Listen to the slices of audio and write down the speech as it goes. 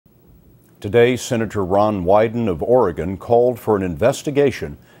Today, Senator Ron Wyden of Oregon called for an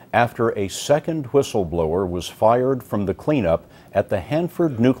investigation after a second whistleblower was fired from the cleanup at the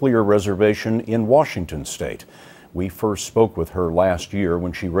Hanford Nuclear Reservation in Washington state. We first spoke with her last year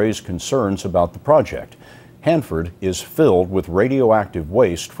when she raised concerns about the project. Hanford is filled with radioactive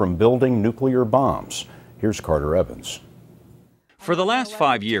waste from building nuclear bombs. Here's Carter Evans. For the last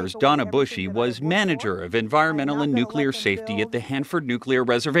 5 years, Donna Bushe was manager of environmental and nuclear safety at the Hanford Nuclear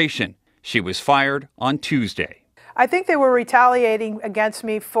Reservation. She was fired on Tuesday. I think they were retaliating against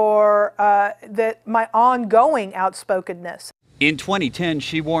me for my ongoing outspokenness. In 2010,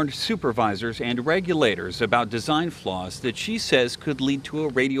 she warned supervisors and regulators about design flaws that she says could lead to a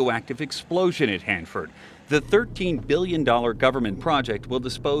radioactive explosion at Hanford. The $13 billion government project will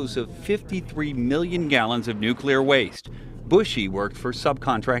dispose of 53 million gallons of nuclear waste. Bushe worked for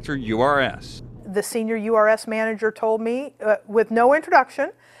subcontractor URS. The senior URS manager told me, with no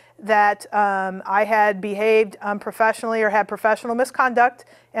introduction, that I had behaved unprofessionally or had professional misconduct,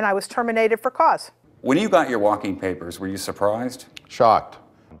 and I was terminated for cause. When you got your walking papers, were you surprised? Shocked.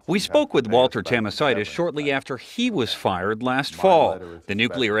 We spoke with Walter Tamosaitis shortly after he was fired last fall. The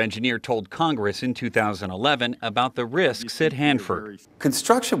nuclear engineer told Congress in 2011 about the risks at Hanford.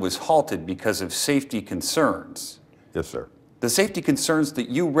 Construction was halted because of safety concerns. Yes, sir. The safety concerns that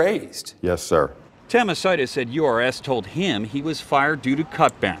you raised. Yes, sir. Tamosaitis said URS told him he was fired due to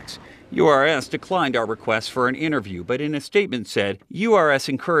cutbacks. URS declined our request for an interview, but in a statement said URS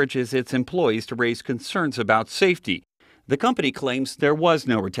encourages its employees to raise concerns about safety. The company claims there was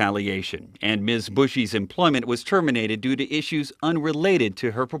no retaliation, and Ms. Bushe's employment was terminated due to issues unrelated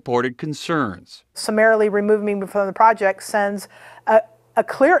to her purported concerns. Summarily removing me from the project sends a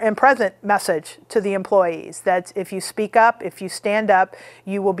clear and present message to the employees that if you speak up, if you stand up,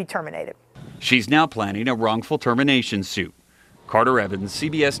 you will be terminated. She's now planning a wrongful termination suit. Carter Evans,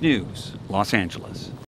 CBS News, Los Angeles.